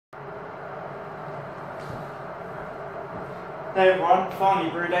Hey everyone, finally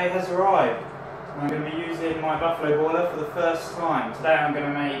brew day has arrived. I'm going to be using my buffalo boiler for the first time. Today I'm going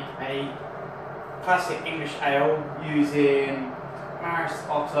to make a classic English ale using Maris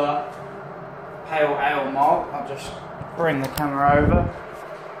Otter pale ale malt. I'll just bring the camera over.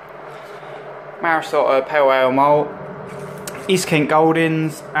 Maris Otter pale ale malt, East Kent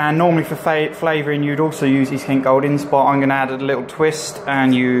goldings, and normally for flavouring you'd also use East Kent goldings, but I'm going to add a little twist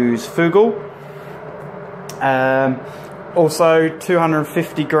and use foggles. Also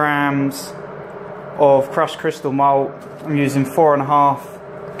 250 grams of crushed crystal malt. I'm using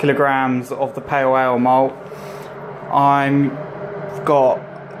 4.5 kilograms of the pale ale malt. I've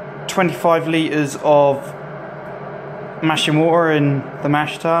got 25 litres of mashing water in the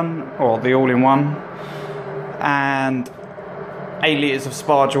mash tun, or the all-in-one, and 8 litres of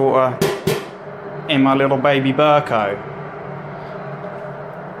sparge water in my little baby Burko.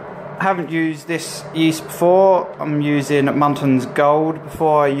 I haven't used this yeast before. I'm using Muntons Gold.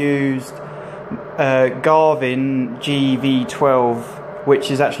 Before I used Garvin GV12, which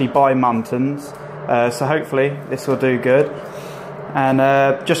is actually by Muntons. So hopefully this will do good. And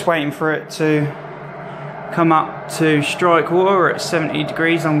just waiting for it to come up to strike water at 70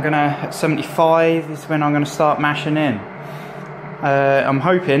 degrees. At 75 is when I'm gonna start mashing in. I'm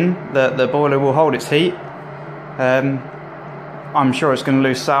hoping that the boiler will hold its heat. I'm sure it's going to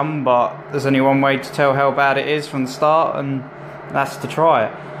lose some, but there's only one way to tell how bad it is from the start, and that's to try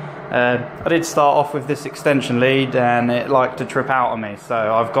it. I did start off with this extension lead and it liked to trip out on me, so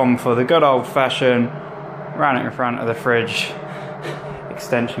I've gone for the good old fashioned ran it in front of the fridge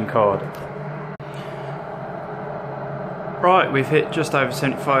extension cord. Right, we've hit just over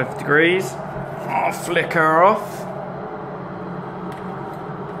 75 degrees. I'll flick her off.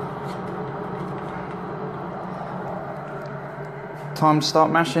 Time to start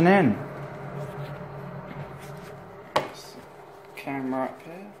mashing in. Camera up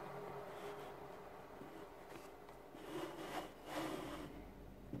here.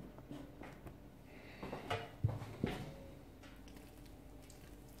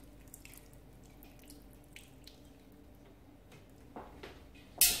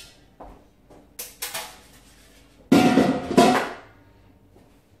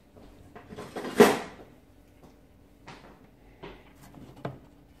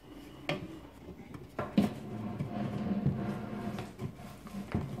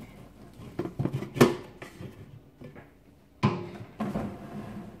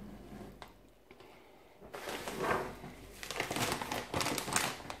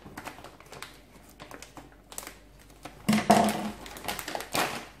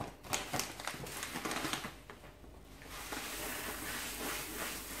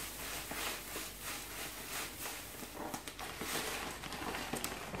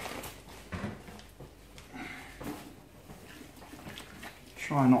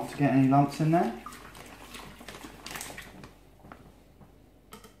 Try not to get any lumps in there.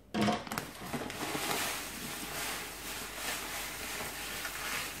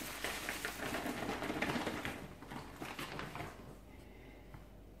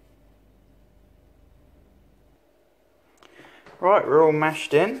 Right, we're all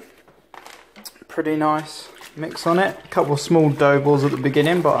mashed in. Pretty nice mix on it. A couple of small dough balls at the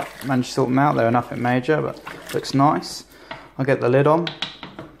beginning, but I managed to sort them out. They were nothing major, but looks nice. I'll get the lid on.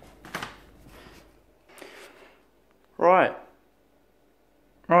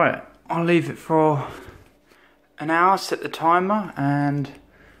 Right, I'll leave it for an hour, set the timer, and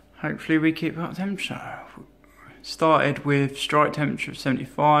hopefully we keep up temperature. Started with strike temperature of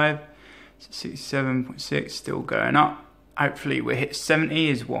 75, 67.6, still going up. Hopefully we hit 70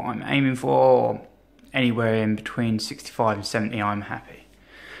 is what I'm aiming for, or anywhere in between 65 and 70 I'm happy.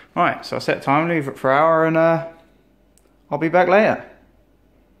 Right, so I'll set the timer, leave it for an hour, and I'll be back later.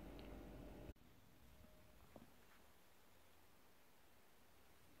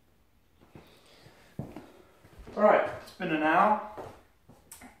 Alright, it's been an hour.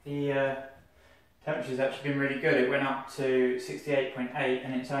 The temperature's actually been really good. It went up to 68.8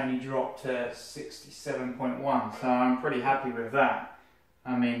 and it's only dropped to 67.1, so I'm pretty happy with that.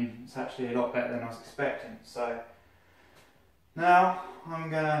 I mean, it's actually a lot better than I was expecting. So now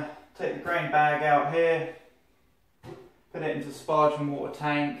I'm going to take the grain bag out here, put it into the sparge and water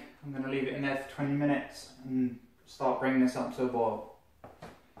tank. I'm going to leave it in there for 20 minutes and start bringing this up to a boil.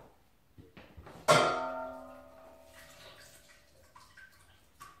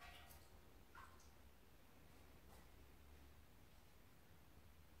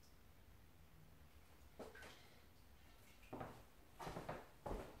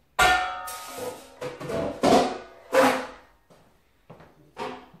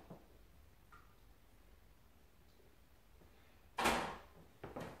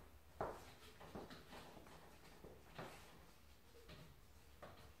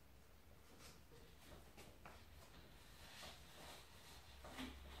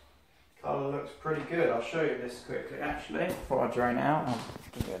 looks pretty good. I'll show you this quickly actually before I drain it out. I'll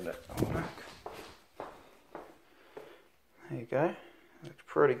give it a look. There you go. Looks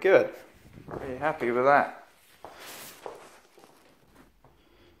pretty good. Pretty happy with that.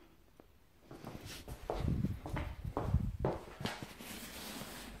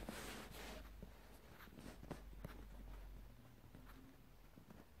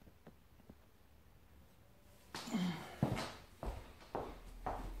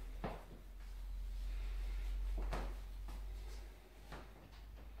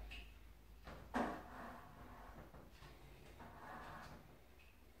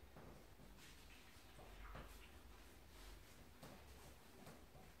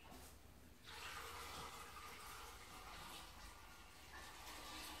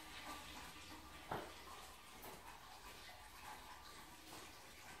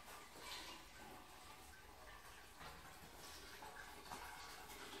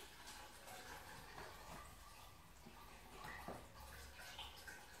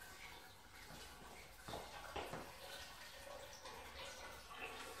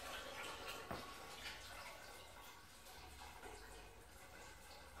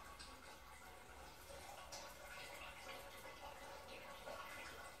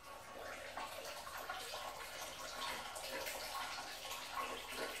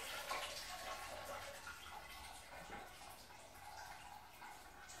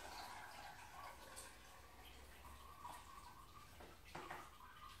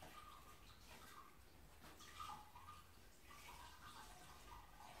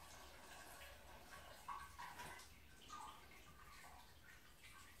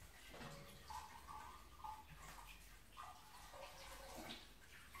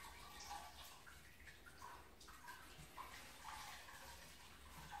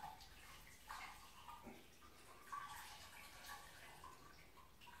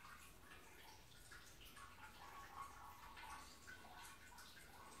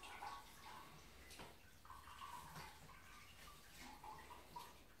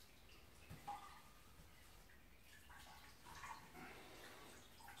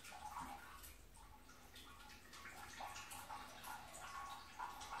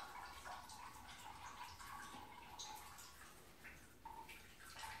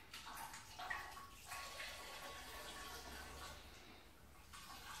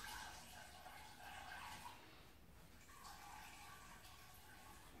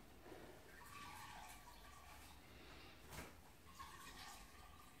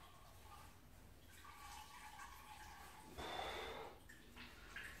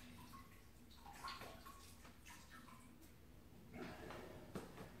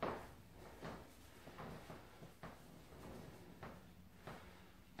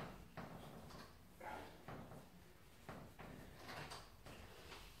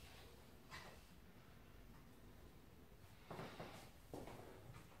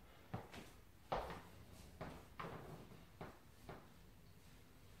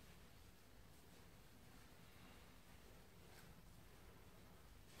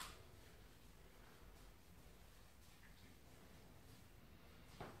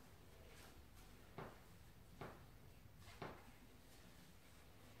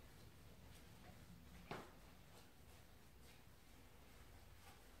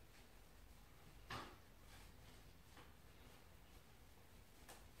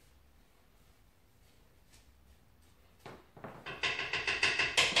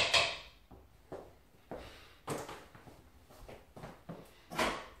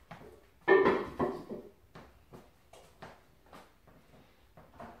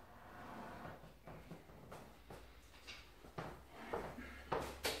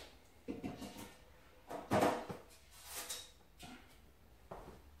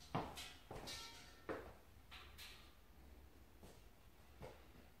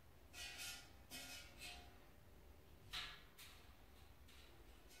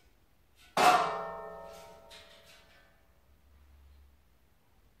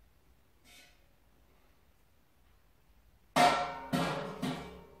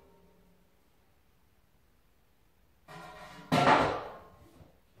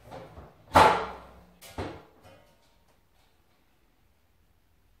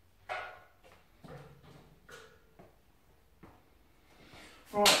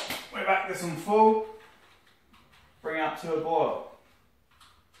 Right, we're back this on full. Bring it up to a boil.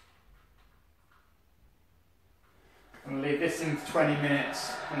 I'm going to leave this in for 20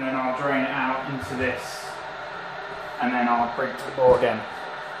 minutes and then I'll drain it out into this and then I'll bring it to the boil again.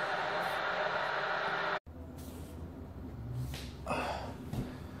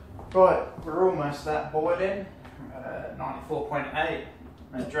 Right, we're almost at boiling, 94.8.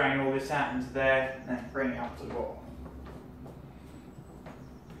 I'm going to drain all this out into there and then bring it up to the bottom.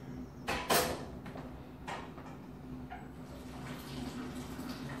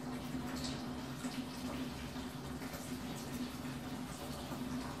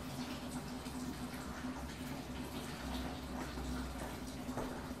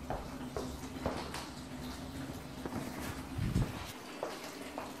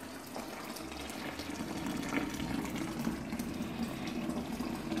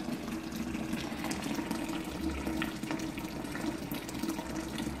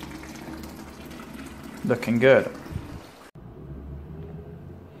 Looking good.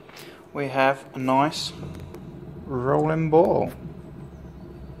 We have a nice rolling ball.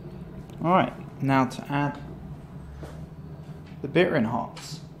 Alright, now to add the bittering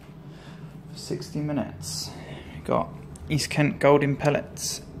hops for 60 minutes. We've got East Kent Golding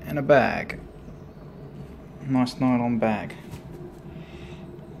pellets in a bag. Nice nylon bag.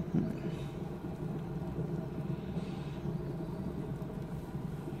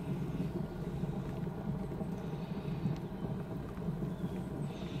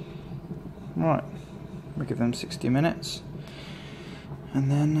 Right, we'll give them 60 minutes and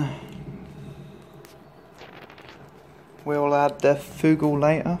then we'll add the foggles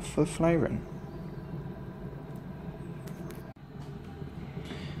later for flavouring.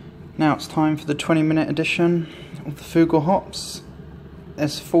 Now it's time for the 20-minute edition of the foggles hops.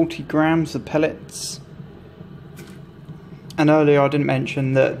 There's 40 grams of pellets, and earlier I didn't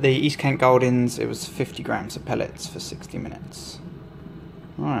mention that the East Kent Goldings, it was 50 grams of pellets for 60 minutes.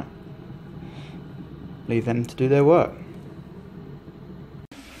 Alright. Leave them to do their work.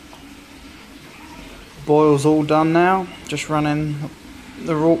 Boil's all done now, just running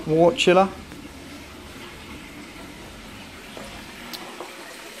the water chiller.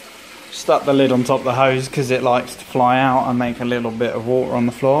 Stuck the lid on top of the hose because it likes to fly out and make a little bit of water on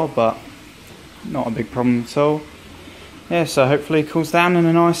the floor, but not a big problem at all. Yeah, so hopefully it cools down in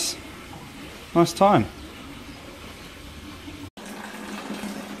a nice time.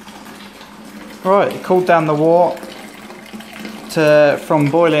 Right, it cooled down the water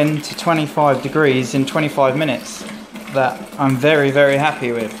from boiling to 25 degrees in 25 minutes. That I'm very, very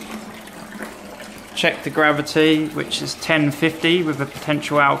happy with. Check the gravity, which is 1050 with a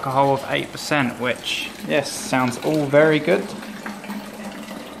potential alcohol of 8%, which, yes, sounds all very good.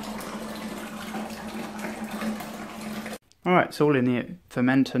 Alright, it's all in the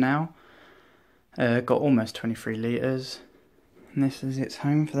fermenter now. Got almost 23 litres. And this is its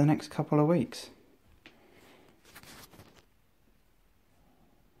home for the next couple of weeks.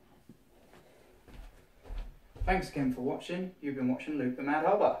 Thanks again for watching. You've been watching Luke the Mad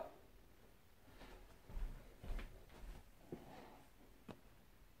Hubber.